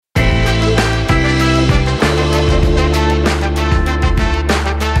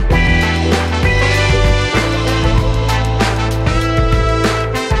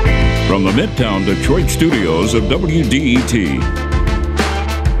the Midtown Detroit studios of WDET.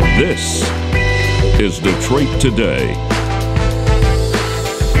 This is Detroit Today.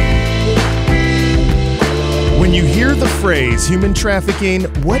 When you hear the phrase human trafficking,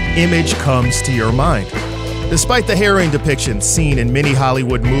 what image comes to your mind? Despite the harrowing depictions seen in many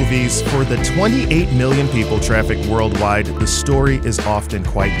Hollywood movies, for the 28 million people trafficked worldwide, the story is often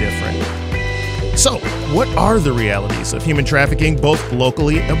quite different. So, what are the realities of human trafficking both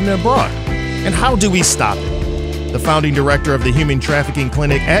locally and abroad? And how do we stop it? The founding director of the Human Trafficking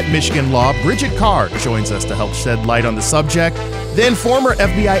Clinic at Michigan Law, Bridget Carr, joins us to help shed light on the subject. Then former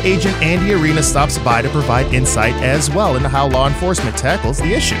FBI agent Andy Arena stops by to provide insight as well into how law enforcement tackles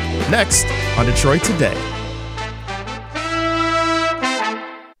the issue. Next on Detroit Today.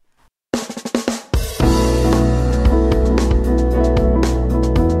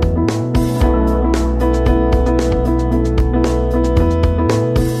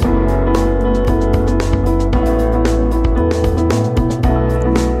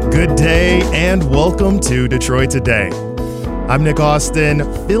 Good day and welcome to Detroit Today. I'm Nick Austin,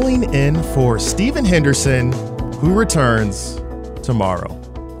 filling in for Stephen Henderson, who returns tomorrow.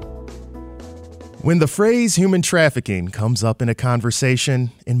 When the phrase human trafficking comes up in a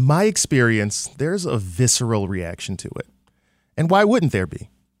conversation, in my experience, there's a visceral reaction to it. And why wouldn't there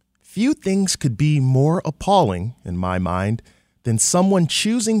be? Few things could be more appalling, in my mind, than someone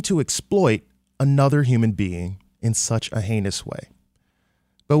choosing to exploit another human being in such a heinous way.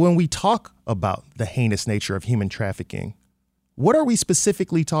 But when we talk about the heinous nature of human trafficking, what are we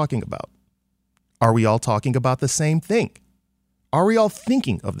specifically talking about? Are we all talking about the same thing? Are we all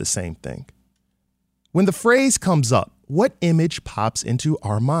thinking of the same thing? When the phrase comes up, what image pops into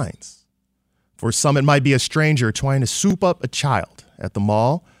our minds? For some, it might be a stranger trying to soup up a child at the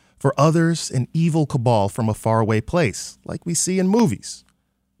mall. For others, an evil cabal from a faraway place, like we see in movies.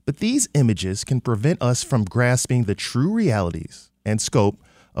 But these images can prevent us from grasping the true realities and scope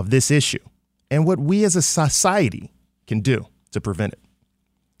of this issue and what we as a society can do to prevent it.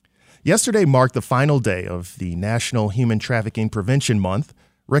 Yesterday marked the final day of the National Human Trafficking Prevention Month,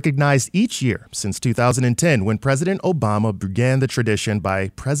 recognized each year since 2010 when President Obama began the tradition by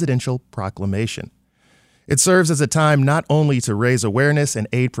presidential proclamation. It serves as a time not only to raise awareness and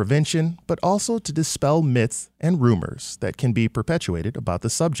aid prevention, but also to dispel myths and rumors that can be perpetuated about the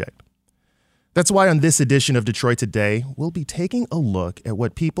subject. That's why on this edition of Detroit Today, we'll be taking a look at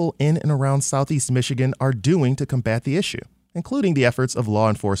what people in and around Southeast Michigan are doing to combat the issue, including the efforts of law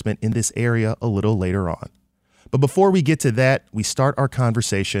enforcement in this area a little later on. But before we get to that, we start our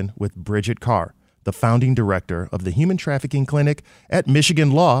conversation with Bridget Carr, the founding director of the Human Trafficking Clinic at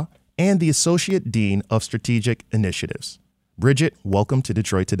Michigan Law and the Associate Dean of Strategic Initiatives. Bridget, welcome to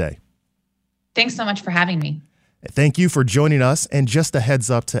Detroit Today. Thanks so much for having me. Thank you for joining us. And just a heads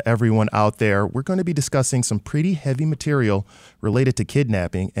up to everyone out there, we're going to be discussing some pretty heavy material related to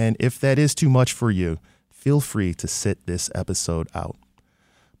kidnapping. And if that is too much for you, feel free to sit this episode out.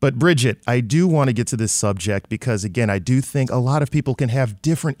 But Bridget, I do want to get to this subject because, again, I do think a lot of people can have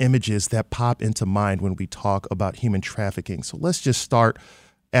different images that pop into mind when we talk about human trafficking. So let's just start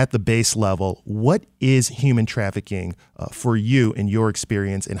at the base level. What is human trafficking for you in your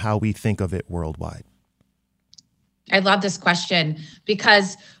experience and how we think of it worldwide? I love this question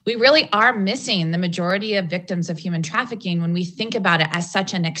because we really are missing the majority of victims of human trafficking when we think about it as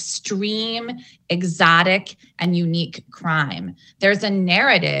such an extreme, exotic, and unique crime. There's a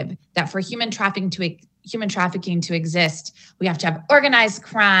narrative that for human trafficking to exist, we have to have organized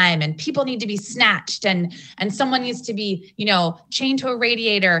crime and people need to be snatched and someone needs to be, chained to a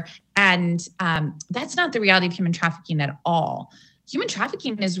radiator. And that's not the reality of human trafficking at all. Human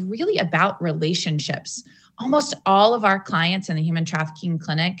trafficking is really about relationships. Almost all of our clients in the Human Trafficking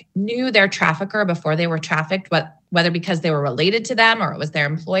Clinic knew their trafficker before they were trafficked, whether because they were related to them or it was their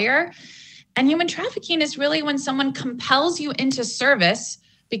employer. And human trafficking is really when someone compels you into service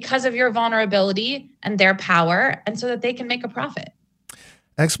because of your vulnerability and their power, and so that they can make a profit.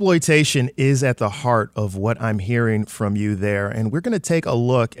 Exploitation is at the heart of what I'm hearing from you there, and we're going to take a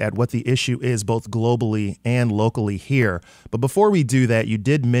look at what the issue is both globally and locally here. But before we do that, you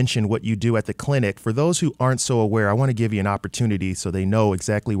did mention what you do at the clinic. For those who aren't so aware, I want to give you an opportunity so they know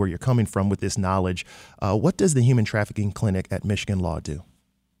exactly where you're coming from with this knowledge. What does the Human Trafficking Clinic at Michigan Law do?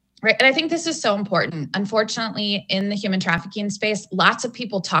 Right. And I think this is so important. Unfortunately, in the human trafficking space, lots of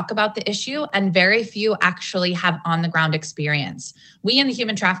people talk about the issue and very few actually have on the ground experience. We in the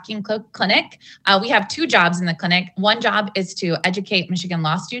human trafficking clinic, we have two jobs in the clinic. One job is to educate Michigan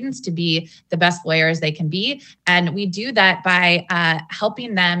law students to be the best lawyers they can be. And we do that by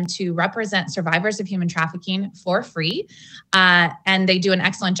helping them to represent survivors of human trafficking for free. And they do an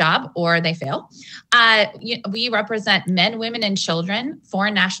excellent job or they fail. We represent men, women, and children,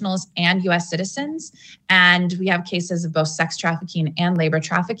 foreign nationals, and U.S. citizens. And we have cases of both sex trafficking and labor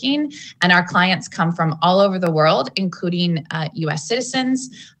trafficking. And our clients come from all over the world, including U.S. citizens.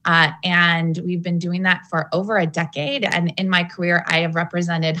 And we've been doing that for over a decade. And in my career, I have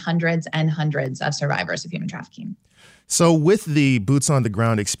represented hundreds and hundreds of survivors of human trafficking. So with the boots on the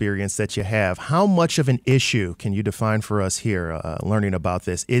ground experience that you have, how much of an issue can you define for us here learning about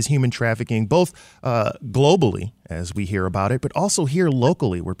this? Is human trafficking both globally, as we hear about it, but also here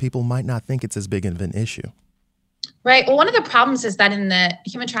locally where people might not think it's as big of an issue? Right. Well, one of the problems is that in the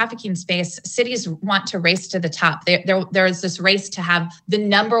human trafficking space, cities want to race to the top. There is this race to have the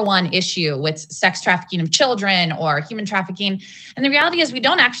number one issue with sex trafficking of children or human trafficking. And the reality is we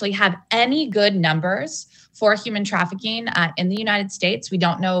don't actually have any good numbers for human trafficking in the United States. We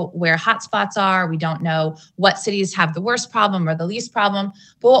don't know where hotspots are. We don't know what cities have the worst problem or the least problem.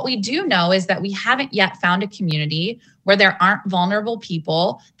 But what we do know is that we haven't yet found a community where there aren't vulnerable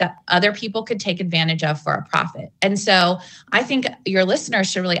people that other people could take advantage of for a profit. And so I think your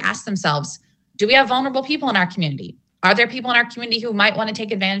listeners should really ask themselves, do we have vulnerable people in our community? Are there people in our community who might want to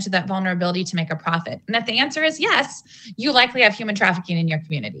take advantage of that vulnerability to make a profit? And if the answer is yes, you likely have human trafficking in your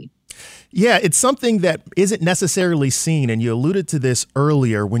community. Yeah, it's something that isn't necessarily seen. And you alluded to this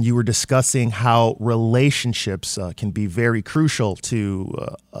earlier when you were discussing how relationships can be very crucial to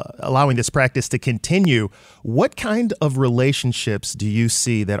allowing this practice to continue. What kind of relationships do you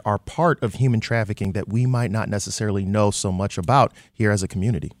see that are part of human trafficking that we might not necessarily know so much about here as a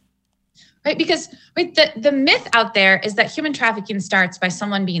community? Right, because the myth out there is that human trafficking starts by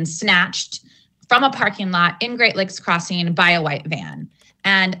someone being snatched from a parking lot in Great Lakes Crossing by a white van.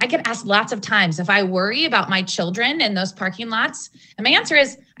 And I get asked lots of times if I worry about my children in those parking lots. And my answer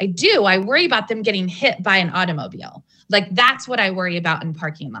is I do. I worry about them getting hit by an automobile. Like that's what I worry about in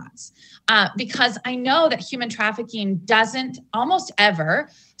parking lots. Because I know that human trafficking doesn't almost ever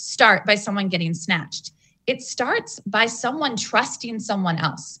start by someone getting snatched. It starts by someone trusting someone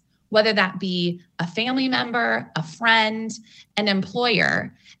else, whether that be a family member, a friend, an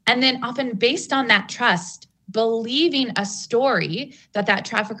employer, and then often based on that trust, believing a story that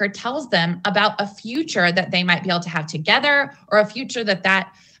trafficker tells them about a future that they might be able to have together or a future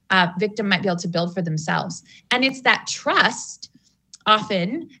that victim might be able to build for themselves. And it's that trust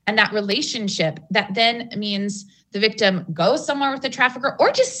often and that relationship that then means the victim goes somewhere with the trafficker or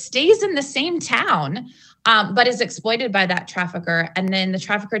just stays in the same town, but is exploited by that trafficker. And then the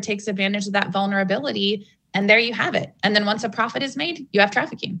trafficker takes advantage of that vulnerability. And there you have it. And then once a profit is made, you have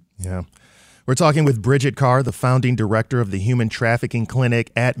trafficking. Yeah. We're talking with Bridget Carr, the founding director of the Human Trafficking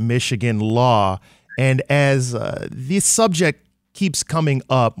Clinic at Michigan Law. And as this subject keeps coming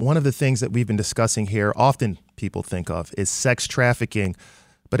up, one of the things that we've been discussing here, often people think of, is sex trafficking.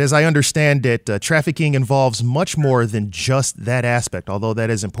 But as I understand it, trafficking involves much more than just that aspect, although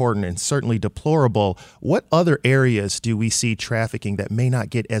that is important and certainly deplorable. What other areas do we see trafficking that may not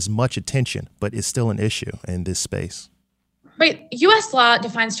get as much attention, but is still an issue in this space? Right. U.S. law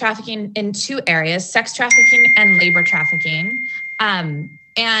defines trafficking in two areas, sex trafficking and labor trafficking.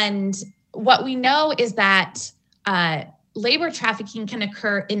 And what we know is that labor trafficking can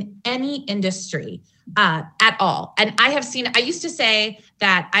occur in any industry at all. And I used to say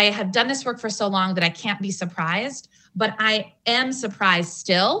that I have done this work for so long that I can't be surprised, but I am surprised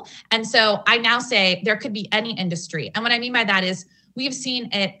still. And so I now say there could be any industry. And what I mean by that is we've seen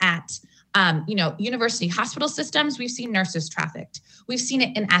it at university hospital systems. We've seen nurses trafficked. We've seen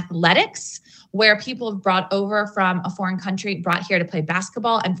it in athletics where people have brought over from a foreign country, brought here to play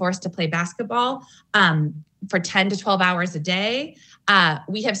basketball and forced to play basketball for 10 to 12 hours a day.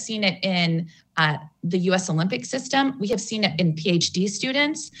 We have seen it in the U.S. Olympic system. We have seen it in PhD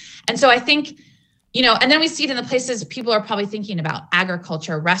students. And so I think, and then we see it in the places people are probably thinking about,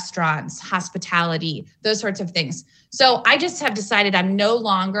 agriculture, restaurants, hospitality, those sorts of things. So I just have decided I'm no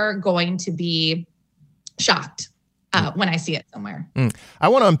longer going to be shocked when I see it somewhere. I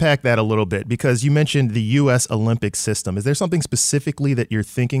want to unpack that a little bit because you mentioned the U.S. Olympic system. Is there something specifically that you're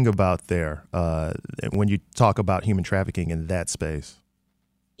thinking about there when you talk about human trafficking in that space?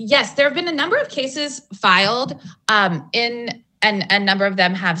 Yes, there have been a number of cases filed and a number of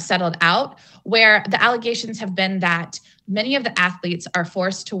them have settled out where the allegations have been that many of the athletes are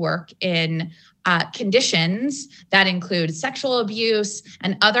forced to work in conditions that include sexual abuse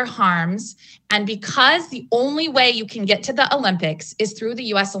and other harms. And because the only way you can get to the Olympics is through the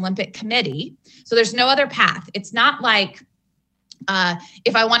U.S. Olympic Committee, so there's no other path. It's not like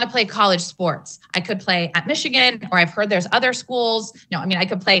if I want to play college sports, I could play at Michigan, or I've heard there's other schools. I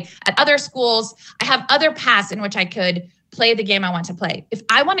could play at other schools. I have other paths in which I could play the game I want to play. If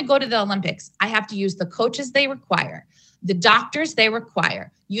I want to go to the Olympics, I have to use the coaches they require, the doctors they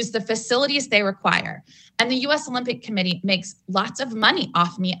require, use the facilities they require. And the U.S. Olympic Committee makes lots of money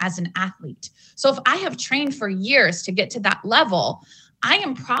off me as an athlete. So if I have trained for years to get to that level, I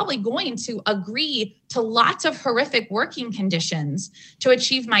am probably going to agree to lots of horrific working conditions to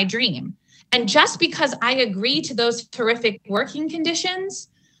achieve my dream. And just because I agree to those horrific working conditions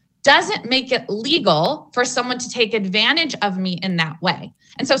doesn't make it legal for someone to take advantage of me in that way.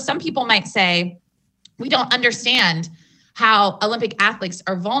 And so some people might say, we don't understand how Olympic athletes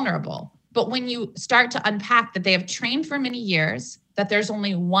are vulnerable. But when you start to unpack that they have trained for many years, that there's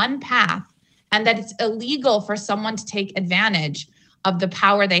only one path, and that it's illegal for someone to take advantage of the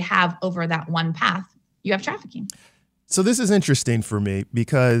power they have over that one path, you have trafficking. So this is interesting for me,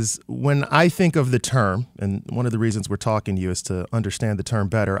 because when I think of the term, and one of the reasons we're talking to you is to understand the term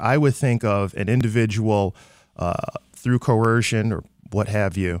better, I would think of an individual through coercion or what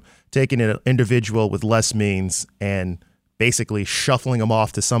have you, taking an individual with less means and basically shuffling them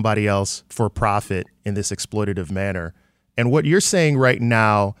off to somebody else for profit in this exploitative manner. And what you're saying right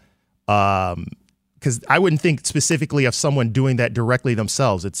now, because I wouldn't think specifically of someone doing that directly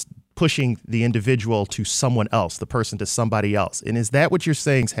themselves. It's pushing the individual to someone else, the person to somebody else. And is that what you're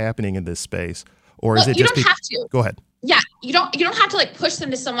saying is happening in this space? Or is it you just... don't have to. Go ahead. Yeah, you don't have to like push them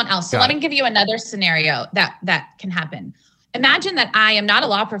to someone else. So let me give you another scenario that can happen. Imagine that I am not a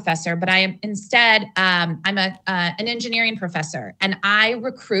law professor, but I am instead, I'm an engineering professor, and I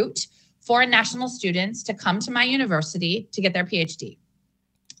recruit foreign national students to come to my university to get their PhD.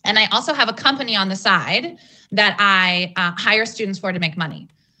 And I also have a company on the side that I hire students for to make money.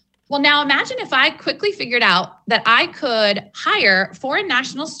 Well, now imagine if I quickly figured out that I could hire foreign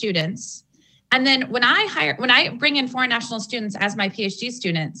national students. And then when I bring in foreign national students as my PhD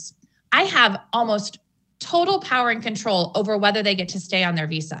students, I have almost total power and control over whether they get to stay on their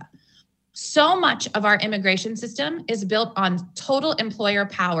visa. So much of our immigration system is built on total employer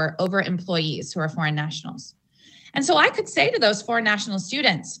power over employees who are foreign nationals. And so I could say to those foreign national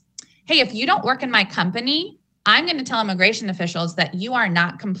students, hey, if you don't work in my company, I'm going to tell immigration officials that you are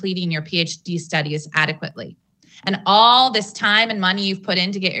not completing your PhD studies adequately. And all this time and money you've put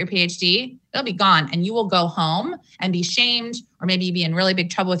in to get your PhD, it'll be gone. And you will go home and be shamed, or maybe be in really big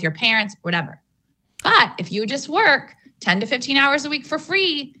trouble with your parents, whatever. But if you just work 10 to 15 hours a week for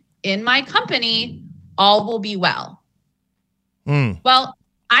free in my company, all will be well. Well,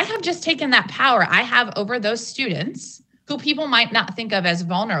 I have just taken that power I have over those students who people might not think of as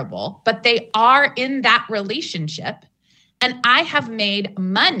vulnerable, but they are in that relationship, and I have made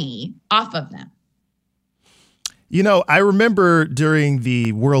money off of them. You know, I remember during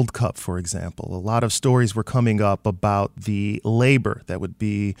the World Cup, for example, a lot of stories were coming up about the labor that would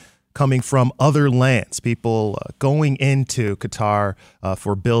be coming from other lands, people going into Qatar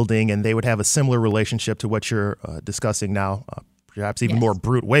for building, and they would have a similar relationship to what you're discussing now, perhaps even more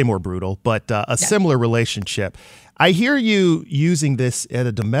brutal, way more brutal, but a similar relationship. I hear you using this at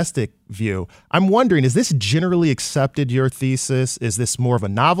a domestic view. I'm wondering, is this generally accepted, your thesis? Is this more of a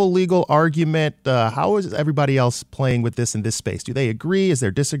novel legal argument? How is everybody else playing with this in this space? Do they agree? Is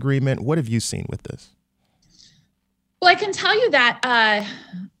there disagreement? What have you seen with this? Well, I can tell you that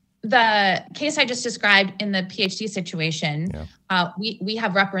the case I just described in the PhD situation, we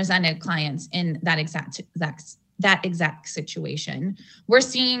have represented clients in that exact situation. We're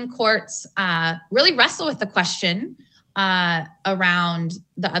seeing courts really wrestle with the question around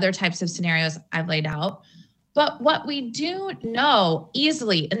the other types of scenarios I've laid out. But what we do know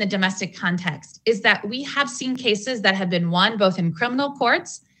easily in the domestic context is that we have seen cases that have been won both in criminal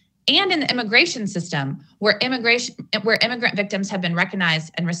courts and in the immigration system, where immigrant victims have been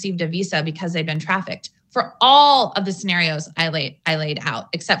recognized and received a visa because they've been trafficked, for all of the scenarios I laid out,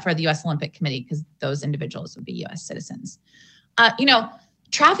 except for the U.S. Olympic Committee, because those individuals would be U.S. citizens.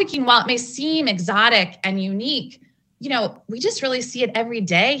 Trafficking, while it may seem exotic and unique, we just really see it every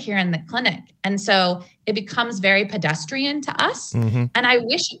day here in the clinic. And so it becomes very pedestrian to us. Mm-hmm. And I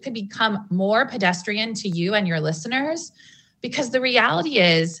wish it could become more pedestrian to you and your listeners, because the reality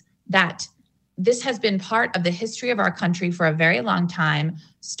is that this has been part of the history of our country for a very long time,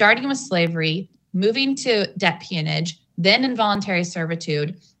 starting with slavery, moving to debt peonage, then involuntary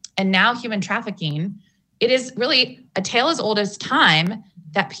servitude, and now human trafficking. It is really a tale as old as time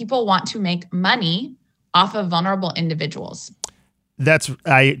that people want to make money off of vulnerable individuals.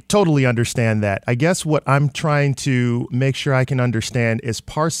 I totally understand that. I guess what I'm trying to make sure I can understand is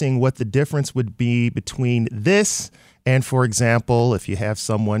parsing what the difference would be between this and, for example, if you have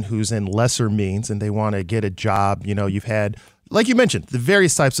someone who's in lesser means and they want to get a job, you've had, like you mentioned, the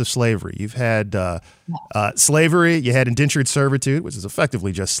various types of slavery. You've had slavery, you had indentured servitude, which is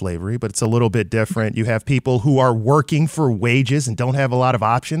effectively just slavery, but it's a little bit different. You have people who are working for wages and don't have a lot of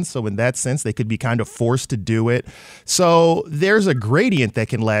options. So in that sense, they could be kind of forced to do it. So there's a gradient that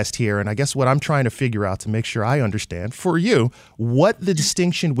can last here. And I guess what I'm trying to figure out to make sure I understand for you, what the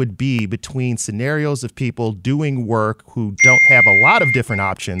distinction would be between scenarios of people doing work who don't have a lot of different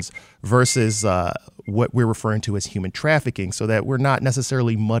options versus what we're referring to as human trafficking, so that we're not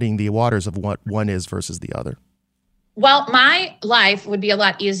necessarily muddying the waters of what one is versus the other. Well, my life would be a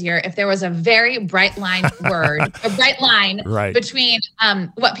lot easier if there was a very bright line right. between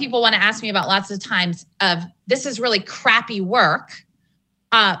what people want to ask me about lots of times of this is really crappy work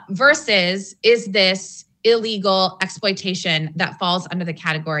versus is this illegal exploitation that falls under the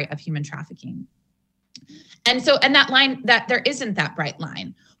category of human trafficking. And that line, that there isn't that bright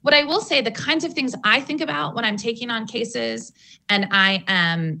line. What I will say, the kinds of things I think about when I'm taking on cases and I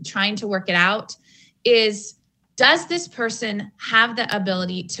am trying to work it out is, does this person have the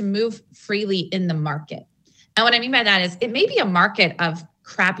ability to move freely in the market? And what I mean by that is, it may be a market of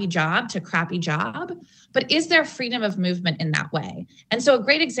crappy job to crappy job, but is there freedom of movement in that way? And so a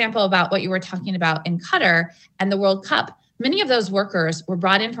great example about what you were talking about in Qatar and the World Cup, many of those workers were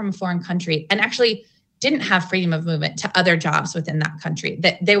brought in from a foreign country and actually didn't have freedom of movement to other jobs within that country,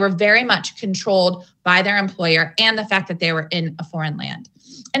 that they were very much controlled by their employer and the fact that they were in a foreign land.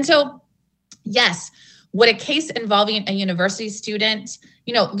 And so, yes, would a case involving a university student,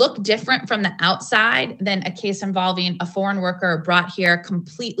 look different from the outside than a case involving a foreign worker brought here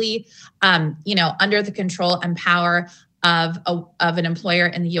completely, under the control and power of an employer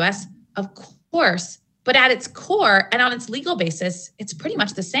in the US? Of course, but at its core and on its legal basis, it's pretty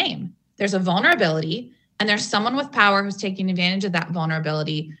much the same. There's a vulnerability, and there's someone with power who's taking advantage of that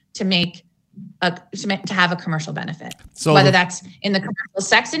vulnerability to have a commercial benefit, so whether that's in the commercial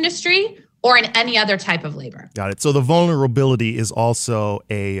sex industry or in any other type of labor. Got it. So the vulnerability is also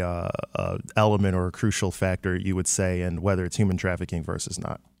a element or a crucial factor, you would say, in whether it's human trafficking versus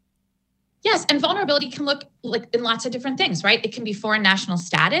not. Yes, and vulnerability can look like in lots of different things, right? It can be foreign national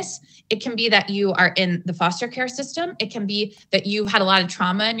status. It can be that you are in the foster care system. It can be that you had a lot of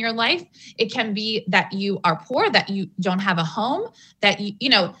trauma in your life. It can be that you are poor, that you don't have a home, that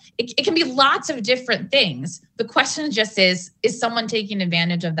it can be lots of different things. The question just is someone taking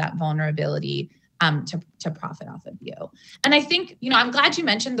advantage of that vulnerability to profit off of you? And I think, I'm glad you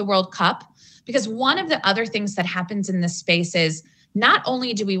mentioned the World Cup, because one of the other things that happens in this space is, not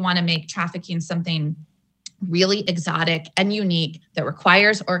only do we want to make trafficking something really exotic and unique that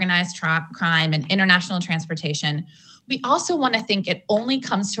requires organized crime and international transportation, we also want to think it only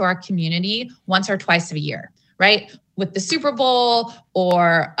comes to our community once or twice a year, right? With the Super Bowl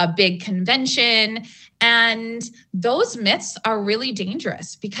or a big convention. And those myths are really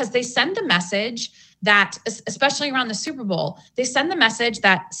dangerous because they send the message that, especially around the Super Bowl, they send the message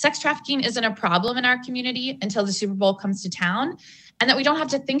that sex trafficking isn't a problem in our community until the Super Bowl comes to town, and that we don't have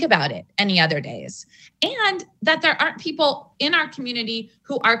to think about it any other days. And that there aren't people in our community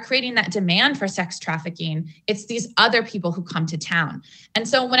who are creating that demand for sex trafficking. It's these other people who come to town. And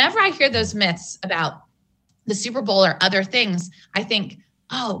so whenever I hear those myths about the Super Bowl or other things, I think,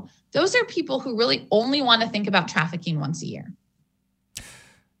 oh, those are people who really only want to think about trafficking once a year.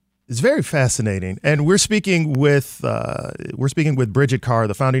 It's very fascinating. And we're speaking with Bridget Carr,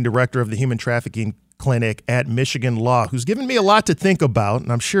 the founding director of the Human Trafficking Clinic at Michigan Law, who's given me a lot to think about,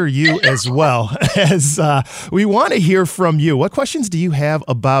 and I'm sure you as well. As we want to hear from you. What questions do you have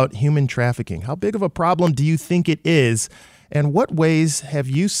about human trafficking? How big of a problem do you think it is? And what ways have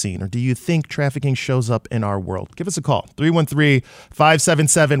you seen or do you think trafficking shows up in our world? Give us a call,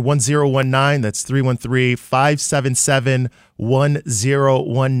 313-577-1019. That's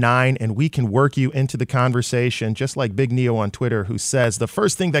 313-577-1019. And we can work you into the conversation, just like Big Neo on Twitter, who says the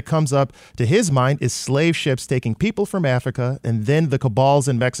first thing that comes up to his mind is slave ships taking people from Africa, and then the cabals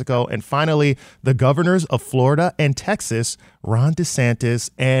in Mexico, and finally the governors of Florida and Texas, Ron DeSantis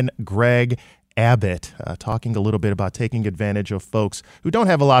and Greg Abbott, talking a little bit about taking advantage of folks who don't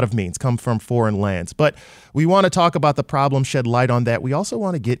have a lot of means, come from foreign lands. But we want to talk about the problem, shed light on that. We also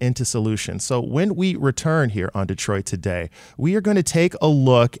want to get into solutions. So when we return here on Detroit Today, we are going to take a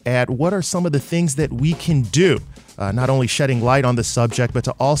look at what are some of the things that we can do, not only shedding light on the subject, but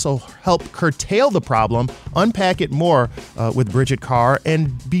to also help curtail the problem, unpack it more with Bridget Carr,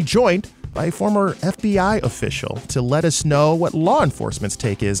 and be joined by a former FBI official to let us know what law enforcement's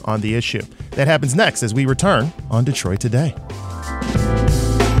take is on the issue. That happens next as we return on Detroit Today.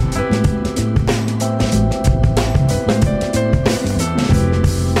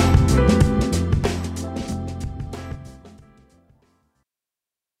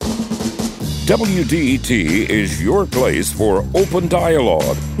 WDET is your place for open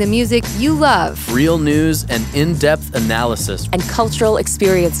dialogue. The music you love. Real news and in-depth analysis. And cultural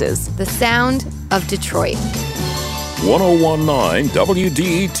experiences. The sound of Detroit. 1019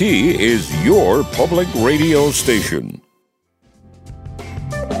 WDET is your public radio station.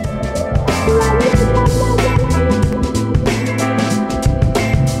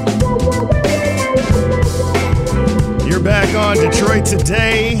 Back on Detroit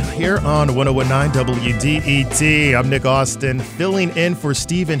Today here on 1019 WDET. I'm Nick Austin, filling in for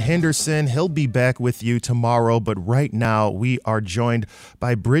Stephen Henderson. He'll be back with you tomorrow, but right now we are joined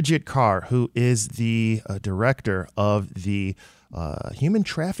by Bridget Carr, who is the director of the Human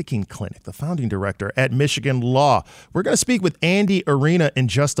Trafficking Clinic, the founding director at Michigan Law. We're going to speak with Andy Arena in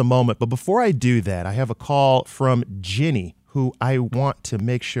just a moment, but before I do that, I have a call from Ginny, who I want to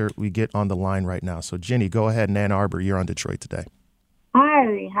make sure we get on the line right now. So, Ginny, go ahead in Ann Arbor. You're on Detroit Today.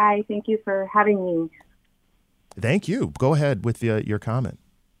 Hi. Thank you for having me. Thank you. Go ahead with your comment.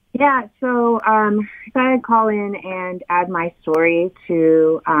 Yeah, so I thought I'd call in and add my story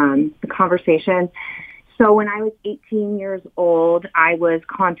to the conversation. So when I was 18 years old, I was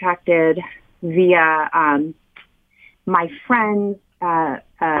contacted via my friend's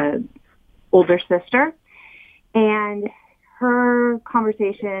older sister, and her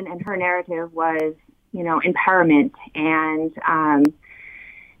conversation and her narrative was, empowerment and,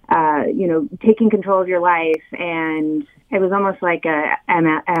 taking control of your life. And it was almost like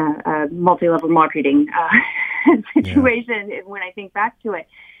a multi-level marketing situation when I think back to it.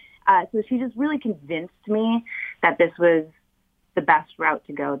 So she just really convinced me that this was the best route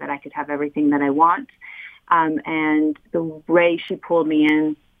to go, that I could have everything that I want. And the way she pulled me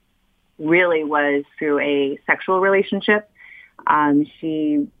in really was through a sexual relationship.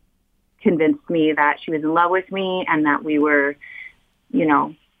 She convinced me that she was in love with me and that we were,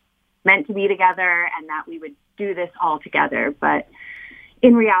 meant to be together and that we would do this all together. But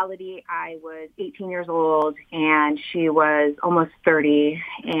in reality, I was 18 years old and she was almost 30,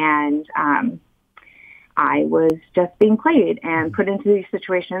 and I was just being played and put into these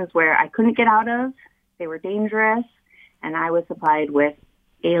situations where I couldn't get out of. They were dangerous, and I was supplied with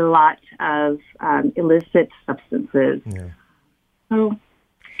a lot of illicit substances. Yeah. So,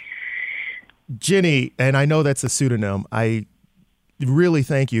 Ginny, and I know that's a pseudonym, I really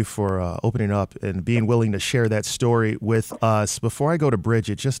thank you for opening up and being willing to share that story with us. Before I go to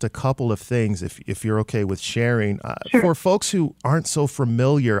Bridget, just a couple of things, if you're okay with sharing. Sure. For folks who aren't so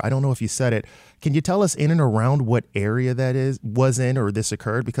familiar, I don't know if you said it, can you tell us in and around what area that was in or this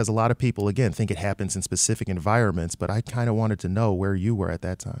occurred? Because a lot of people, again, think it happens in specific environments, but I kind of wanted to know where you were at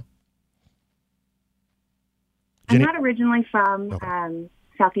that time. Ginny? I'm not originally from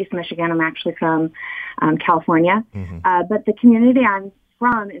Southeast Michigan. I'm actually from California. Mm-hmm. But the community I'm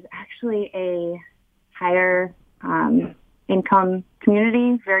from is actually a higher income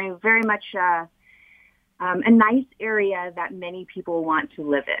community, very, very much a nice area that many people want to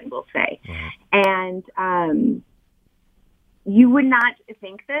live in, we'll say. Mm-hmm. And you would not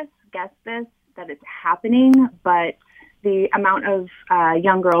guess this, that it's happening, but the amount of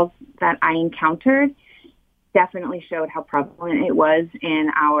young girls that I encountered definitely showed how prevalent it was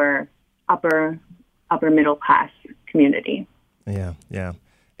in our upper middle class community. Yeah.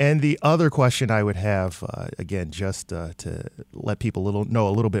 And the other question I would have, again, just to let people know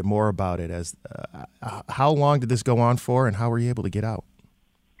a little bit more about it, as how long did this go on for, and how were you able to get out?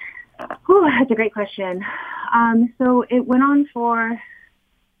 Oh, that's a great question. So it went on for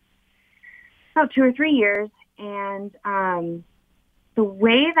about 2 or 3 years, and the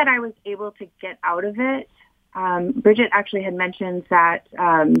way that I was able to get out of it, Bridget actually had mentioned that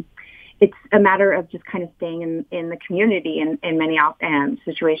it's a matter of just kind of staying in the community in many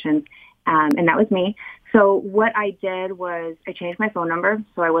situations, and that was me. So what I did was I changed my phone number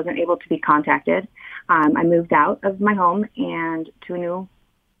so I wasn't able to be contacted. I moved out of my home and to a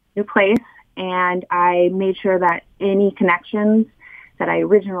new place, and I made sure that any connections that I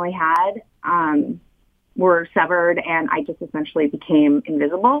originally had were severed, and I just essentially became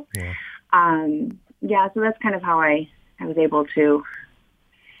invisible. So that's kind of how I was able to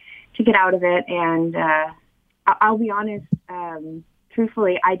get out of it. And I'll be honest,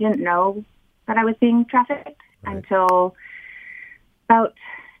 truthfully, I didn't know that I was being trafficked until about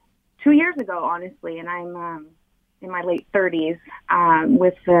 2 years ago, honestly. And I'm in my late 30s. I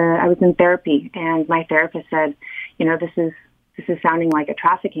was in therapy, and my therapist said, this is sounding like a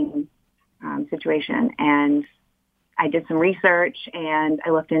trafficking situation. And I did some research, and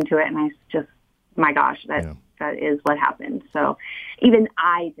I looked into it, and I just, my gosh, that is what happened. So even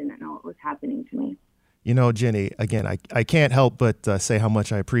I didn't know it was happening to me. Jenny, again, I can't help but say how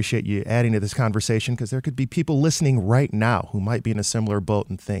much I appreciate you adding to this conversation, because there could be people listening right now who might be in a similar boat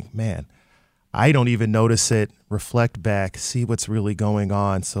and think, man, I don't even notice it, reflect back, see what's really going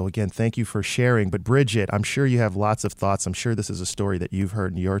on. So again, thank you for sharing. But Bridget, I'm sure you have lots of thoughts. I'm sure this is a story that you've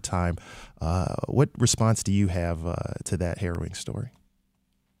heard in your time. What response do you have to that harrowing story?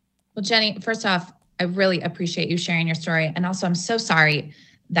 Well, Jenny, first off, I really appreciate you sharing your story. And also, I'm so sorry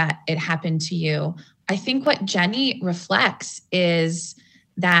that it happened to you. I think what Jenny reflects is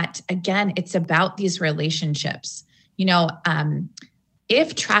that, again, it's about these relationships.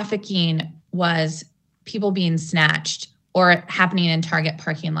 If trafficking was people being snatched or happening in Target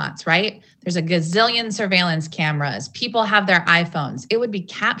parking lots, right? There's a gazillion surveillance cameras. People have their iPhones. It would be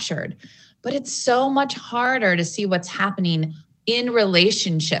captured. But it's so much harder to see what's happening in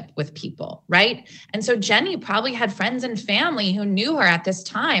relationship with people, right? And so Jenny probably had friends and family who knew her at this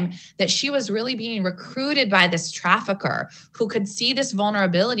time, that she was really being recruited by this trafficker who could see this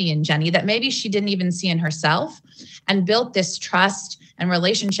vulnerability in Jenny that maybe she didn't even see in herself, and built this trust and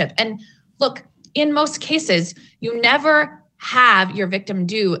relationship. And look, in most cases, you never have your victim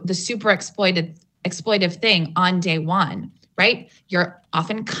do the super exploitive thing on day one, right? You're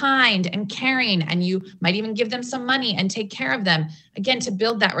often kind and caring, and you might even give them some money and take care of them, again, to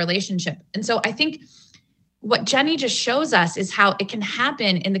build that relationship. And so I think what Jenny just shows us is how it can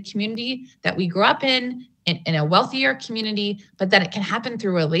happen in the community that we grew up in a wealthier community, but that it can happen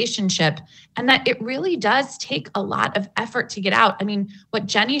through relationship, and that it really does take a lot of effort to get out. I mean, what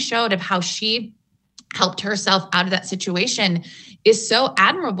Jenny showed of how she helped herself out of that situation is so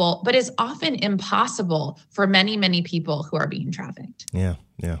admirable, but is often impossible for many, many people who are being trafficked. Yeah.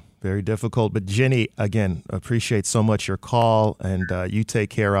 Very difficult. But Jenny, again, appreciate so much your call, and you take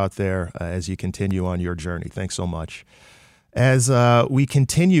care out there as you continue on your journey. Thanks so much. As we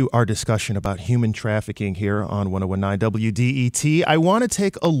continue our discussion about human trafficking here on 101.9 WDET, I want to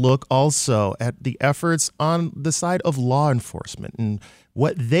take a look also at the efforts on the side of law enforcement and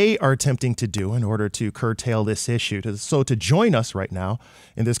what they are attempting to do in order to curtail this issue. So to join us right now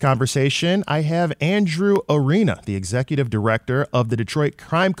in this conversation, I have Andrew Arena, the executive director of the Detroit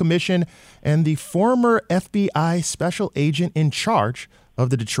Crime Commission and the former FBI special agent in charge of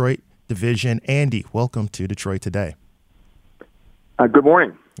the Detroit Division. Andy, welcome to Detroit Today. Good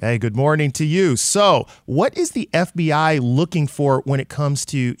morning. Hey, good morning to you. So what is the FBI looking for when it comes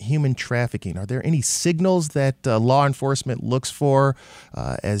to human trafficking? Are there any signals that law enforcement looks for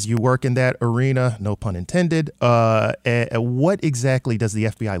as you work in that arena? No pun intended. What exactly does the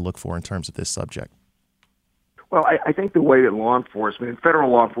FBI look for in terms of this subject? Well, I think the way that law enforcement, and federal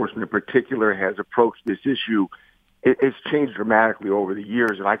law enforcement in particular, has approached this issue, it's changed dramatically over the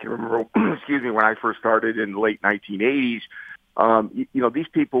years. And I can remember, when I first started in the late 1980s, these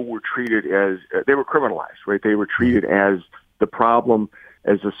people were treated as, they were criminalized, right? They were treated as the problem,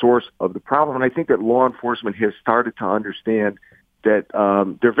 as the source of the problem. And I think that law enforcement has started to understand that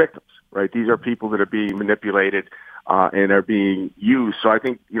they're victims, right? These are people that are being manipulated and are being used. So I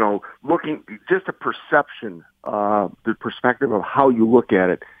think, looking, just the perception, the perspective of how you look at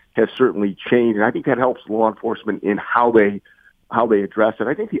it has certainly changed. And I think that helps law enforcement in how they address it.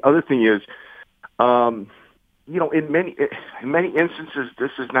 I think the other thing is, in many instances,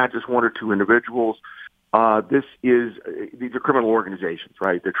 this is not just one or two individuals. These are criminal organizations,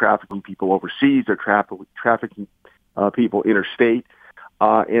 right? They're trafficking people overseas. They're trafficking people interstate.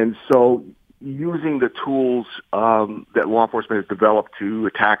 And so using the tools that law enforcement has developed to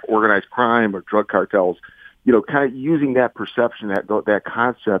attack organized crime or drug cartels, kind of using that perception, that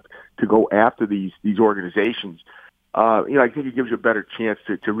concept to go after these organizations, I think it gives you a better chance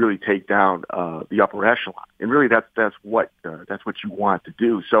to really take down the upper echelon, and really that's what you want to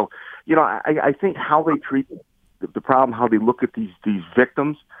do. So, I think how they treat the problem, how they look at these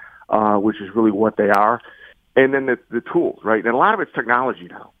victims, which is really what they are, and then the tools, right? And a lot of it's technology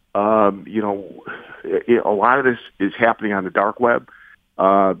now. A lot of this is happening on the dark web.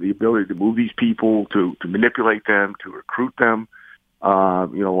 The ability to move these people, to manipulate them, to recruit them. A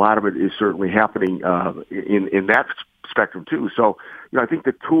lot of it is certainly happening in that spectrum too. So, I think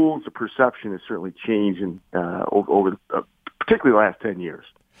the tools, the perception has certainly changed over particularly the last 10 years.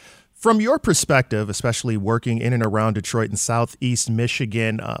 From your perspective, especially working in and around Detroit and Southeast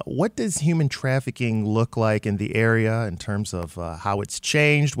Michigan, what does human trafficking look like in the area in terms of how it's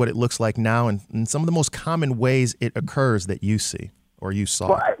changed, what it looks like now, and some of the most common ways it occurs that you see or you saw?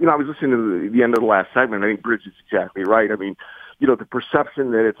 Well, I was listening to the end of the last segment. I think Bridget's exactly right. I mean, the perception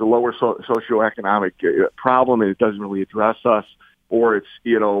that it's a lower socioeconomic problem and it doesn't really address us, or it's,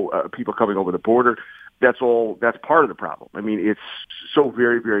 people coming over the border. That's part of the problem. I mean, it's so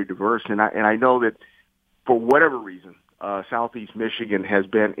very, very diverse. And I know that for whatever reason, Southeast Michigan has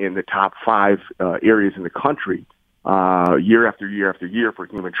been in the top 5 areas in the country year after year after year for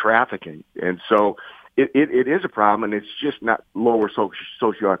human trafficking. And so it is a problem, and it's just not lower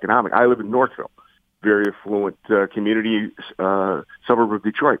socioeconomic. I live in Northville, very affluent community, suburb of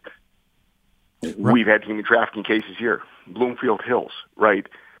Detroit. Right. We've had human trafficking cases here. Bloomfield Hills, right?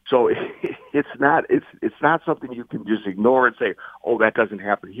 So it's not something you can just ignore and say, "Oh, that doesn't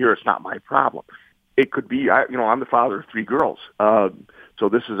happen here. It's not my problem." It could be. I'm the father of 3 girls, so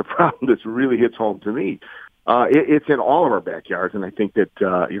this is a problem that really hits home to me. It's in all of our backyards, and I think that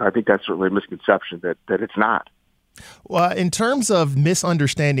I think that's certainly a misconception that it's not. Well, in terms of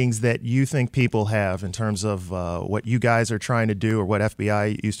misunderstandings that you think people have in terms of what you guys are trying to do or what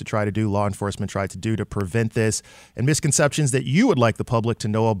FBI used to try to do, law enforcement tried to do to prevent this, and misconceptions that you would like the public to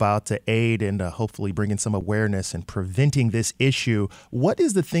know about to aid and hopefully bring in some awareness and preventing this issue, what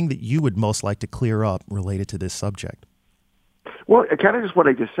is the thing that you would most like to clear up related to this subject? Well, kind of just what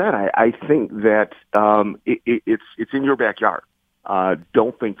I just said. I think that it's in your backyard.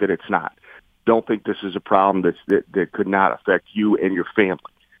 Don't think that it's not. Don't think this is a problem that could not affect you and your family.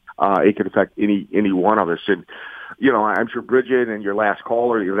 It could affect any one of us. And I'm sure Bridget and your last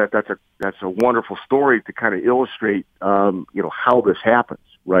caller, that's a wonderful story to kind of illustrate how this happens.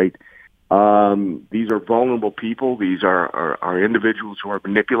 Right? These are vulnerable people. These are individuals who are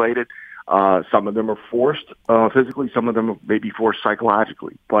manipulated. Some of them are forced physically. Some of them may be forced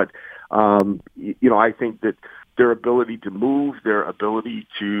psychologically. But I think that their ability to move, their ability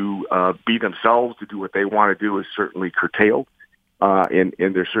to be themselves, to do what they want to do, is certainly curtailed, and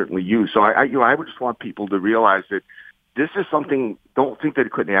they're certainly used. So I would just want people to realize that this is something. Don't think that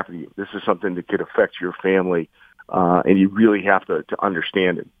it couldn't happen to you. This is something that could affect your family, and you really have to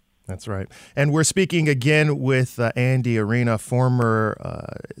understand it. That's right. And we're speaking again with Andy Arena, former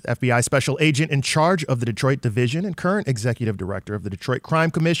FBI special agent in charge of the Detroit Division and current executive director of the Detroit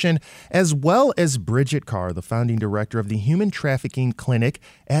Crime Commission, as well as Bridget Carr, the founding director of the Human Trafficking Clinic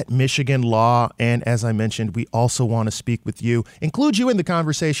at Michigan Law. And as I mentioned, we also want to speak with you, include you in the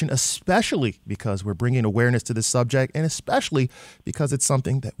conversation, especially because we're bringing awareness to this subject and especially because it's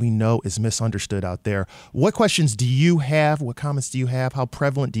something that we know is misunderstood out there. What questions do you have? What comments do you have? How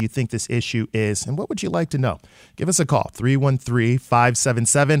prevalent do you think this issue is, and what would you like to know? Give us a call,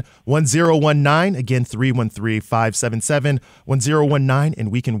 313-577-1019. Again, 313-577-1019,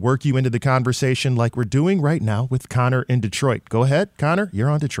 and we can work you into the conversation like we're doing right now with Connor in Detroit. Go ahead, Connor, you're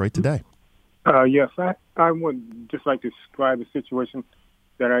on Detroit Today. Yes, I would just like to describe a situation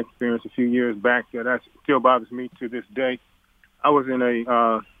that I experienced a few years back that still bothers me to this day. I was in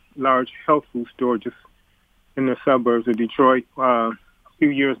a large health food store just in the suburbs of Detroit few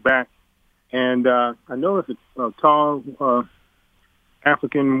years back, and I noticed a tall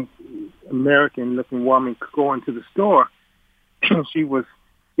African American looking woman go into the store. She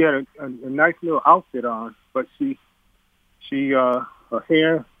had a nice little outfit on, but her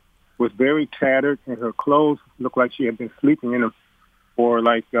hair was very tattered and her clothes looked like she had been sleeping in them for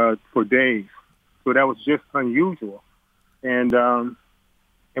days. So that was just unusual. And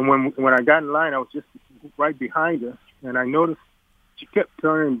when I got in line, I was just right behind her, and I noticed she kept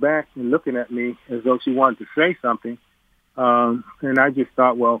turning back and looking at me as though she wanted to say something. And I just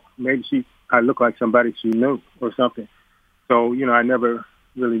thought, well, maybe I look like somebody she knew or something. So, I never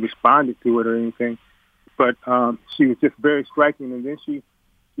really responded to it or anything. But she was just very striking. And then she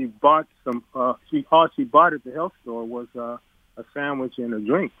bought all she bought at the health store was a sandwich and a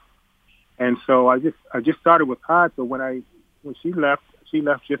drink. And so I just thought it was odd. So when she left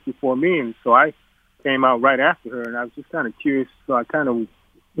just before me. And so I came out right after her, and I was just kind of curious, so I kind of,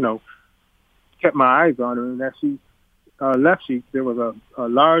 kept my eyes on her, and as she left, there was a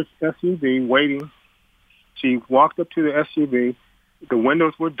large SUV waiting. She walked up to the SUV. The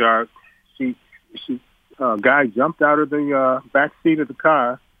windows were dark. Guy jumped out of the back seat of the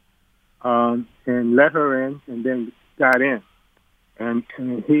car and let her in, and then got in. And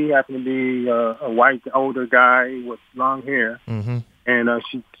he happened to be a white, older guy with long hair. Mm-hmm. and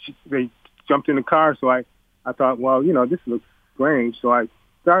they jumped in the car. So I thought, well, this looks strange. So I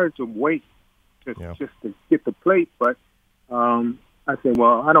started to wait just to get the plate, but I said,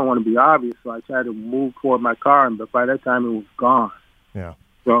 well, I don't want to be obvious, so I tried to move toward my car, but by that time it was gone. Yeah.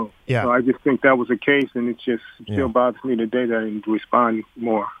 So I just think that was the case, and it still bothers me today that I didn't respond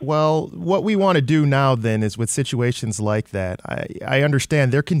more. Well, what we want to do now then is with situations like that, I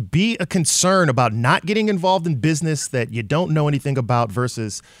understand there can be a concern about not getting involved in business that you don't know anything about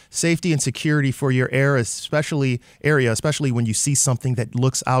versus safety and security for your area, especially when you see something that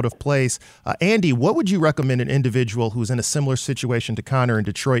looks out of place. Andy, what would you recommend an individual who's in a similar situation to Connor in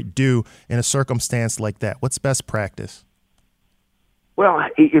Detroit do in a circumstance like that? What's best practice? Well,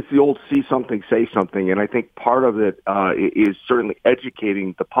 it's the old see something, say something, and I think part of it is certainly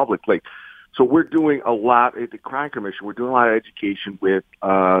educating the public. So we're doing a lot at the Crime Commission. We're doing a lot of education with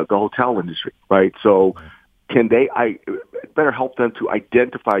the hotel industry, right? So can I better help them to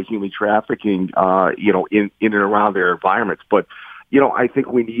identify human trafficking, in and around their environments? But, I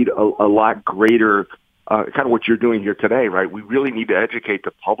think we need a lot greater kind of what you're doing here today, right? We really need to educate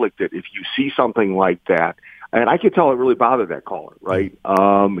the public that if you see something like that, and I could tell it really bothered that caller, right?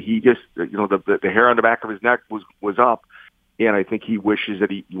 He just, the hair on the back of his neck was up, and I think he wishes that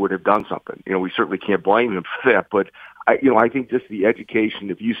he would have done something. We certainly can't blame him for that, but I think just the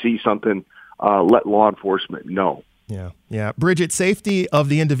education. If you see something, let law enforcement know. Yeah. Bridget, safety of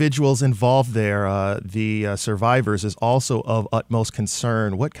the individuals involved there, the survivors, is also of utmost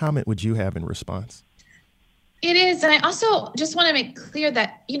concern. What comment would you have in response? It is, and I also just want to make clear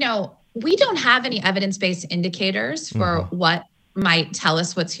that we don't have any evidence-based indicators for what might tell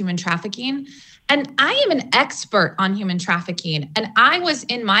us what's human trafficking. And I am an expert on human trafficking. And I was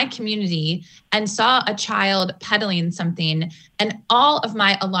in my community and saw a child peddling something, and all of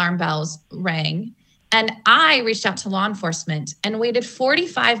my alarm bells rang. And I reached out to law enforcement and waited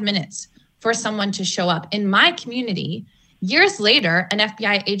 45 minutes for someone to show up in my community. Years later, an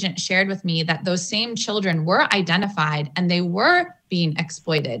FBI agent shared with me that those same children were identified and they were being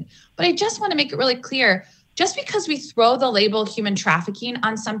exploited. But I just want to make it really clear, just because we throw the label human trafficking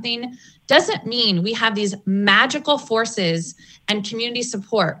on something doesn't mean we have these magical forces and community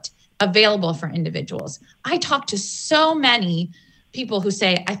support available for individuals. I talk to so many people who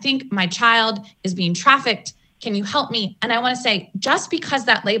say, I think my child is being trafficked. Can you help me? And I want to say, just because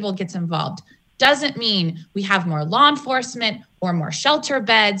that label gets involved doesn't mean we have more law enforcement or more shelter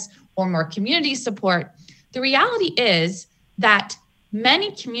beds or more community support. The reality is that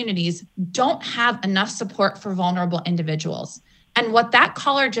many communities don't have enough support for vulnerable individuals. And what that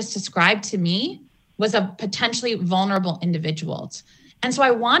caller just described to me was a potentially vulnerable individual. And so I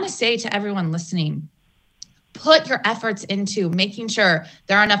want to say to everyone listening, put your efforts into making sure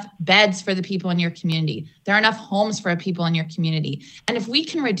there are enough beds for the people in your community. There are enough homes for people in your community. And if we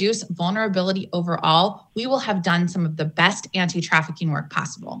can reduce vulnerability overall, we will have done some of the best anti-trafficking work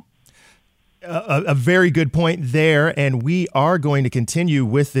possible. A very good point there, and we are going to continue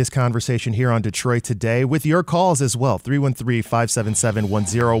with this conversation here on Detroit Today with your calls as well,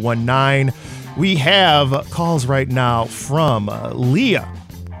 313-577-1019. We have calls right now from Leah,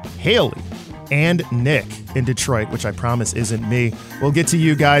 Haley, and Nick in Detroit, which I promise isn't me. We'll get to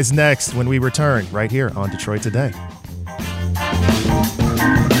you guys next when we return right here on Detroit Today.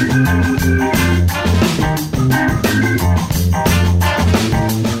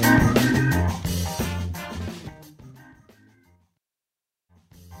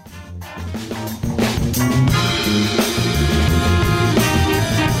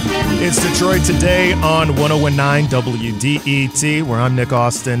 It's Detroit Today on 101.9 WDET, where I'm Nick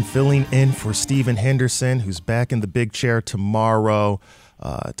Austin, filling in for Stephen Henderson, who's back in the big chair tomorrow,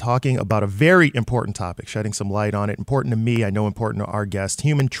 talking about a very important topic, shedding some light on it. Important to me, I know important to our guest,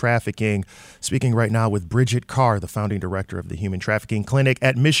 human trafficking. Speaking right now with Bridget Carr, the founding director of the Human Trafficking Clinic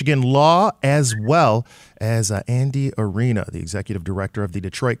at Michigan Law, as well as Andy Arena, the executive director of the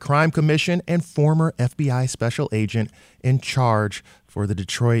Detroit Crime Commission and former FBI special agent in charge for the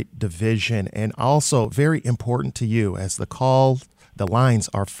Detroit division. And also very important to you, as the lines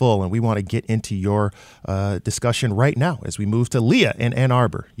are full, and we want to get into your discussion right now as we move to Leah in Ann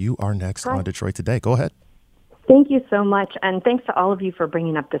Arbor. You are next on Detroit Today. Go ahead. Thank you so much, and thanks to all of you for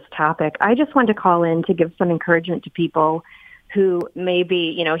bringing up this topic. I just wanted to call in to give some encouragement to people who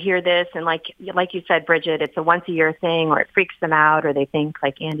maybe, hear this, and like you said, Bridget, it's a once-a-year thing, or it freaks them out, or they think,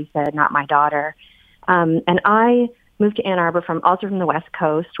 like Andy said, not my daughter. And I moved to Ann Arbor also from the West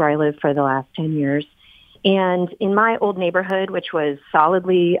Coast, where I lived for the last 10 years. And in my old neighborhood, which was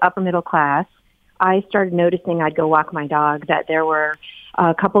solidly upper middle class, I started noticing, I'd go walk my dog, that there were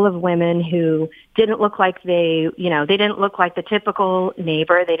a couple of women who didn't look like they didn't look like the typical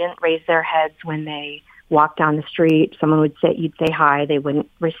neighbor. They didn't raise their heads when they walked down the street. You'd say hi, they wouldn't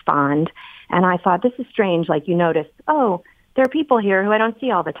respond. And I thought, this is strange. Like, you notice, oh, there are people here who I don't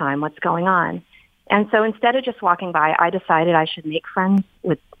see all the time. What's going on? And so instead of just walking by, I decided I should make friends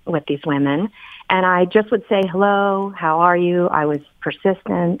with these women. And I just would say, hello, how are you? I was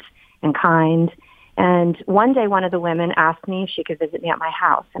persistent and kind. And one day, one of the women asked me if she could visit me at my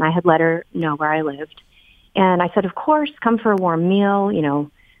house, and I had let her know where I lived. And I said, of course, come for a warm meal.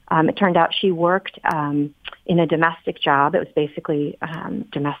 It turned out she worked in a domestic job. It was basically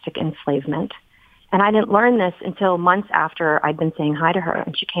domestic enslavement. And I didn't learn this until months after I'd been saying hi to her,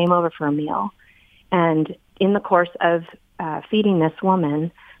 and she came over for a meal. And in the course of feeding this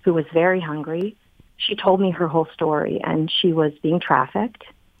woman who was very hungry, she told me her whole story, and she was being trafficked.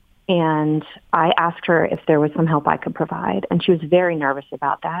 And I asked her if there was some help I could provide, and she was very nervous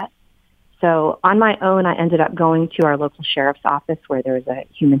about that. So on my own, I ended up going to our local sheriff's office where there was a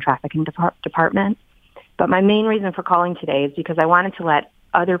human trafficking department. But my main reason for calling today is because I wanted to let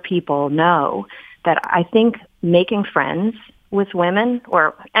other people know that I think making friends with women,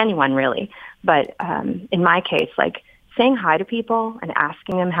 or anyone really, but in my case, like saying hi to people and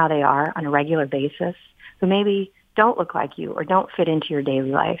asking them how they are on a regular basis, who maybe don't look like you or don't fit into your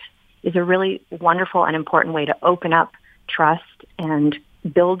daily life, is a really wonderful and important way to open up trust and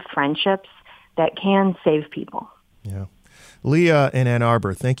build friendships that can save people. Yeah. Leah in Ann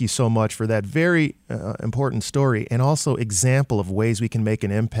Arbor, thank you so much for that very important story and also example of ways we can make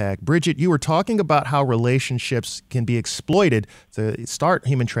an impact. Bridget, you were talking about how relationships can be exploited to start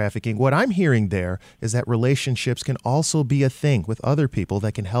human trafficking. What I'm hearing there is that relationships can also be a thing with other people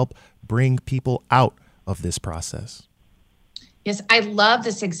that can help bring people out of this process. Yes, I love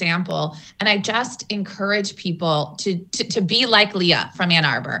this example. And I just encourage people to be like Leah from Ann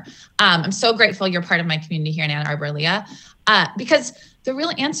Arbor. I'm so grateful you're part of my community here in Ann Arbor, Leah, because the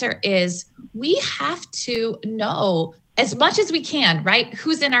real answer is we have to know as much as we can, right?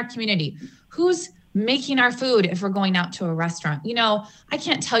 Who's in our community? Who's making our food if we're going out to a restaurant? I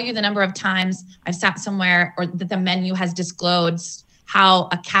can't tell you the number of times I've sat somewhere or that the menu has disclosed how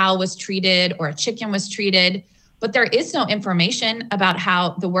a cow was treated or a chicken was treated, but there is no information about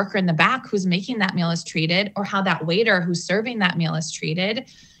how the worker in the back who's making that meal is treated, or how that waiter who's serving that meal is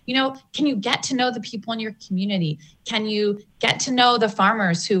treated. Can you get to know the people in your community? Can you get to know the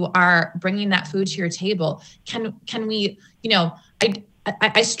farmers who are bringing that food to your table? Can we,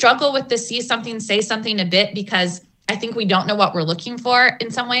 I struggle with the see something, say something a bit, because I think we don't know what we're looking for in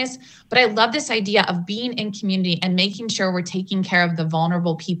some ways, but I love this idea of being in community and making sure we're taking care of the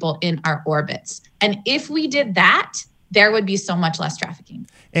vulnerable people in our orbits. And if we did that, there would be so much less trafficking.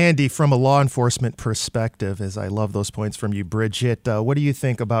 Andy, from a law enforcement perspective, as I love those points from you, Bridget, what do you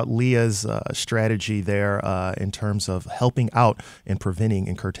think about Leah's strategy there in terms of helping out and preventing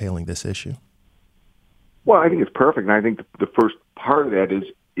and curtailing this issue? Well, I think it's perfect. And I think the first part of that is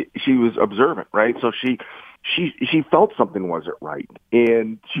she was observant, right? So she felt something wasn't right,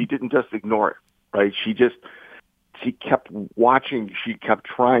 and she didn't just ignore it, right? She kept watching. She kept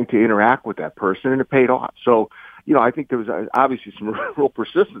trying to interact with that person, and it paid off. So, I think there was obviously some real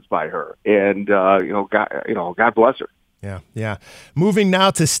persistence by her, and God bless her. Yeah. Moving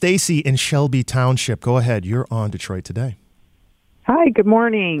now to Stacy in Shelby Township. Go ahead. You're on Detroit Today. Hi, good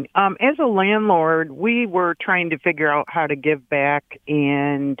morning. As a landlord, we were trying to figure out how to give back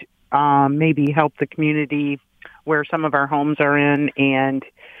and maybe help the community where some of our homes are in. And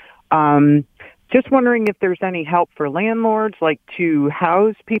just wondering if there's any help for landlords, like to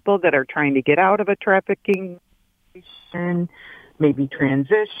house people that are trying to get out of a trafficking, maybe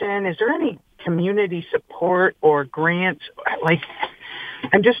transition. Is there any community support or grants?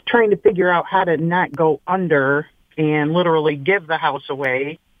 I'm just trying to figure out how to not go under and literally give the house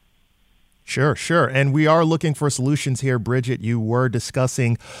away. Sure. And we are looking for solutions here. Bridget, you were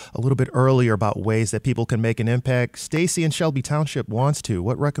discussing a little bit earlier about ways that people can make an impact. Stacy in Shelby Township wants to.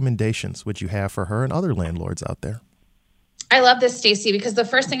 What recommendations would you have for her and other landlords out there? I love this, Stacy, because the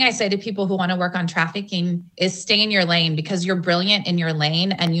first thing I say to people who want to work on trafficking is stay in your lane, because you're brilliant in your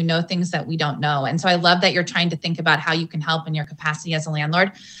lane and you know things that we don't know. And so I love that you're trying to think about how you can help in your capacity as a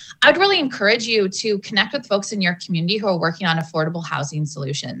landlord. I would really encourage you to connect with folks in your community who are working on affordable housing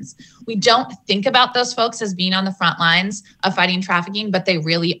solutions. We don't think about those folks as being on the front lines of fighting trafficking, but they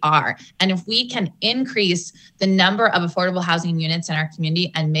really are. And if we can increase the number of affordable housing units in our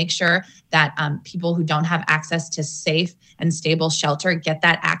community and make sure that people who don't have access to safe and stable shelter get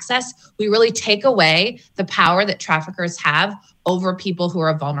that access, we really take away the power that traffickers have over people who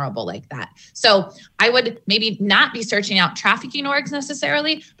are vulnerable like that. So I would maybe not be searching out trafficking orgs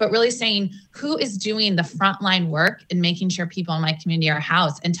necessarily, but really saying who is doing the frontline work and making sure people in my community are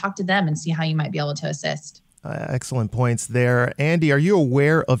housed, and talk to them and see how you might be able to assist. Excellent points there. Andy, are you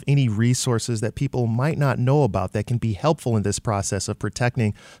aware of any resources that people might not know about that can be helpful in this process of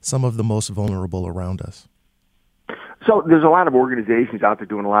protecting some of the most vulnerable around us? So there's a lot of organizations out there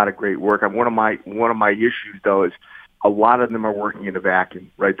doing a lot of great work. One of my issues, though, is a lot of them are working in a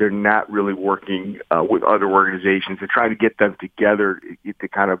vacuum, right? They're not really working with other organizations. They're trying to get them together to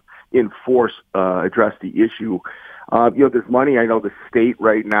kind of address the issue. There's money. I know the state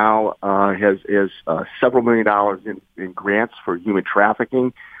right now has several $1 million in grants for human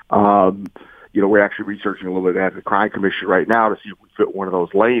trafficking. We're actually researching a little bit at the Crime Commission right now to see if we fit one of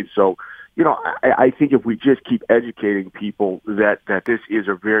those lanes. So, I think if we just keep educating people that this is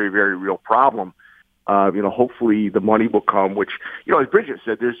a very, very real problem, hopefully the money will come, which, as Bridget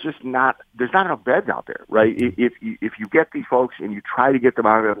said, there's not enough beds out there, right? If you get these folks and you try to get them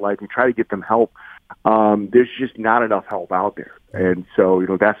out of their life, you try to get them help, there's just not enough help out there. And so,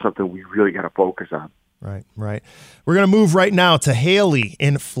 that's something we really got to focus on. Right. We're going to move right now to Haley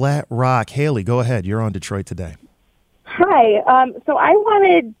in Flat Rock. Haley, go ahead. You're on Detroit Today. Hi. So I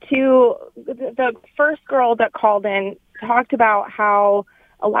wanted to, the first girl that called in talked about how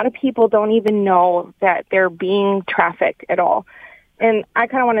a lot of people don't even know that they're being trafficked at all. And I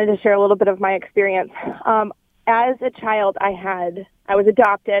kind of wanted to share a little bit of my experience. As a child, I was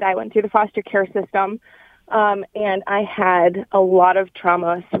adopted. I went through the foster care system, and I had a lot of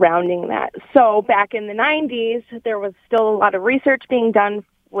trauma surrounding that. So back in the 90s, there was still a lot of research being done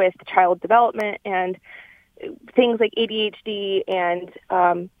with child development and things like ADHD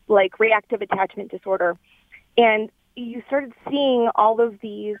and like reactive attachment disorder. And you started seeing all of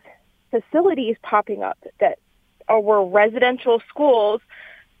these facilities popping up that were residential schools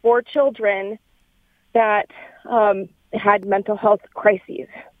for children that had mental health crises.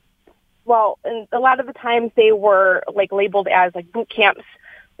 Well, and a lot of the times they were like labeled as like boot camps,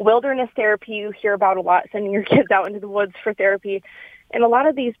 wilderness therapy. You hear about a lot, sending your kids out into the woods for therapy. And a lot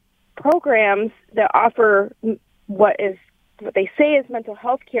of these programs that offer what they say is mental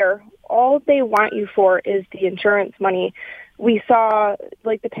health care, all they want you for is the insurance money. We saw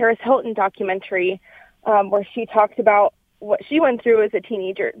like the Paris Hilton documentary where she talked about what she went through as a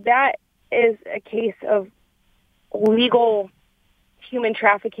teenager. That is a case of legal human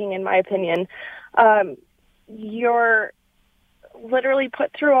trafficking, in my opinion. You're literally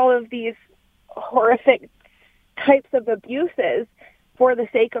put through all of these horrific types of abuses for the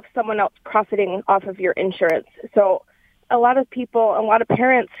sake of someone else profiting off of your insurance. So a lot of people, a lot of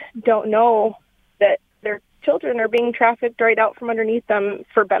parents don't know that their children are being trafficked right out from underneath them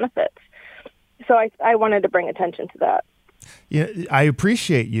for benefits. So I wanted to bring attention to that. Yeah, I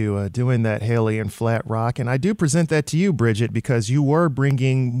appreciate you doing that, Haley, in Flat Rock. And I do present that to you, Bridget, because you were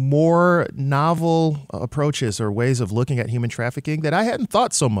bringing more novel approaches or ways of looking at human trafficking that I hadn't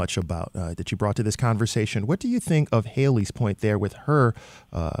thought so much about that you brought to this conversation. What do you think of Haley's point there with her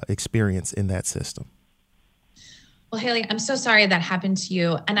experience in that system? Well, Haley, I'm so sorry that happened to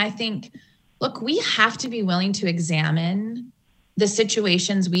you. And I think, look, we have to be willing to examine the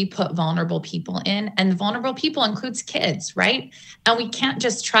situations we put vulnerable people in, and vulnerable people includes kids, right? And we can't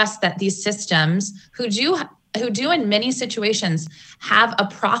just trust that these systems who do in many situations have a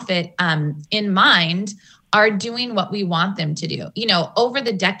profit in mind are doing what we want them to do. Over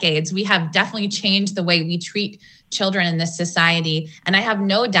the decades, we have definitely changed the way we treat children in this society. And I have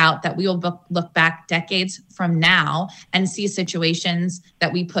no doubt that we will look back decades from now and see situations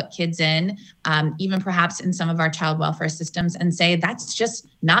that we put kids in, even perhaps in some of our child welfare systems, and say that's just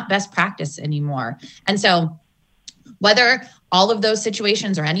not best practice anymore. And so whether all of those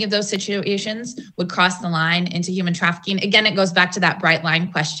situations or any of those situations would cross the line into human trafficking, again, it goes back to that bright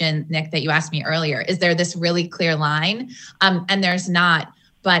line question, Nick, that you asked me earlier. Is there this really clear line? And there's not.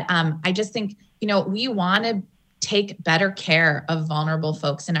 But I just think, we want to take better care of vulnerable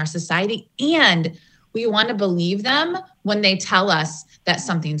folks in our society, and we want to believe them when they tell us that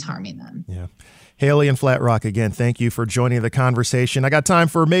something's harming them. Yeah. Haley in Flat Rock, again, thank you for joining the conversation. I got time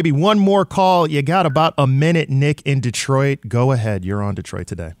for maybe one more call. You got about a minute, Nick in Detroit. Go ahead. You're on Detroit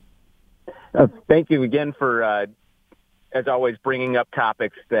Today. Thank you again for, as always, bringing up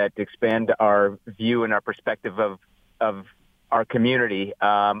topics that expand our view and our perspective of our community.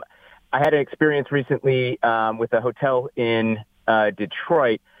 I had an experience recently with a hotel in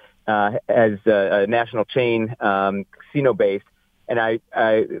Detroit as a national chain, casino-based. and I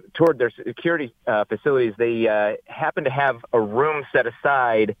toured their security facilities. They happen to have a room set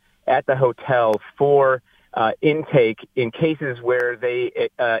aside at the hotel for intake in cases where they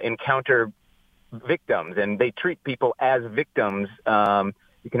encounter victims, and they treat people as victims.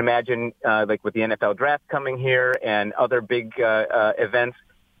 You can imagine, like with the NFL draft coming here and other big events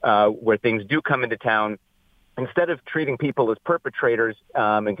where things do come into town, instead of treating people as perpetrators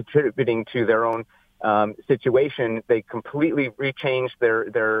and contributing to their own situation, they completely rechanged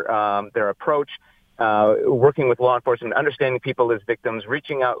their approach, working with law enforcement, understanding people as victims,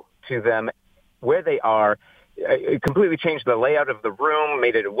 reaching out to them where they are. It completely changed the layout of the room,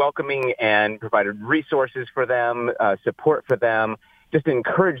 made it welcoming, and provided resources for them, support for them, just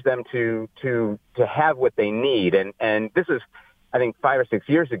encourage them to have what they need. And this is, I think, 5 or 6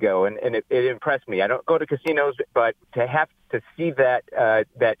 years ago, and it impressed me. I don't go to casinos, but to have to see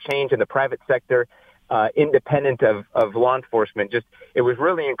that change in the private sector, independent of law enforcement, it was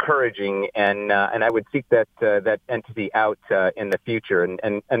really encouraging, and I would seek that entity out in the future.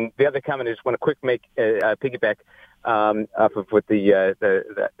 And the other comment I just want to quick make piggyback off of what the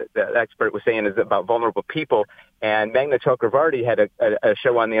expert was saying is about vulnerable people. And Magna Chakravarty had a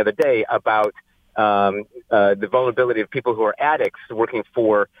show on the other day about the vulnerability of people who are addicts working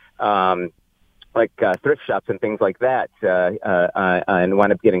for thrift shops and things like that, and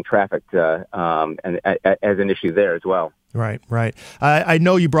wind up getting trafficked and as an issue there as well. Right. I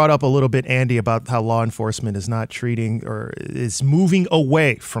know you brought up a little bit, Andy, about how law enforcement is not treating or is moving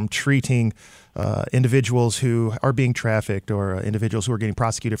away from treating individuals who are being trafficked or individuals who are getting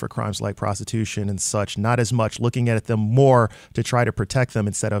prosecuted for crimes like prostitution and such, not as much looking at them more to try to protect them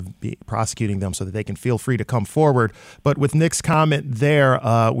instead of prosecuting them so that they can feel free to come forward. But with Nick's comment there,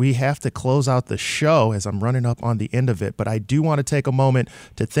 we have to close out the show as I'm running up on the end of it. But I do want to take a moment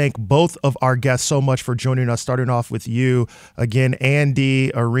to thank both of our guests so much for joining us, starting off with you. Again,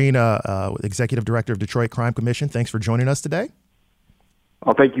 Andy Arena, Executive Director of Detroit Crime Commission. Thanks for joining us today.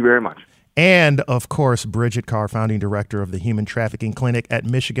 Oh, thank you very much. And, of course, Bridget Carr, Founding Director of the Human Trafficking Clinic at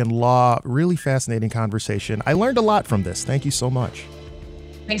Michigan Law. Really fascinating conversation. I learned a lot from this. Thank you so much.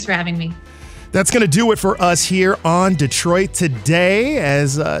 Thanks for having me. That's going to do it for us here on Detroit Today,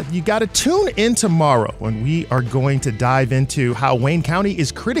 as you got to tune in tomorrow when we are going to dive into how Wayne County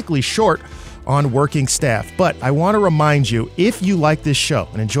is critically short on working staff. But I want to remind you, if you like this show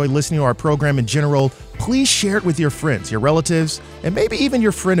and enjoy listening to our program in general, please share it with your friends, your relatives, and maybe even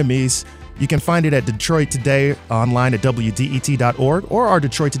your frenemies. You can find it at Detroit Today online at WDET.org or our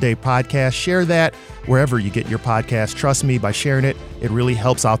Detroit Today podcast. Share that wherever you get your podcast. Trust me, by sharing it, it really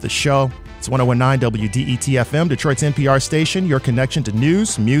helps out the show. It's 101.9 WDET FM, Detroit's NPR station, your connection to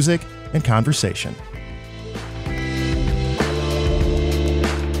news, music, and conversation.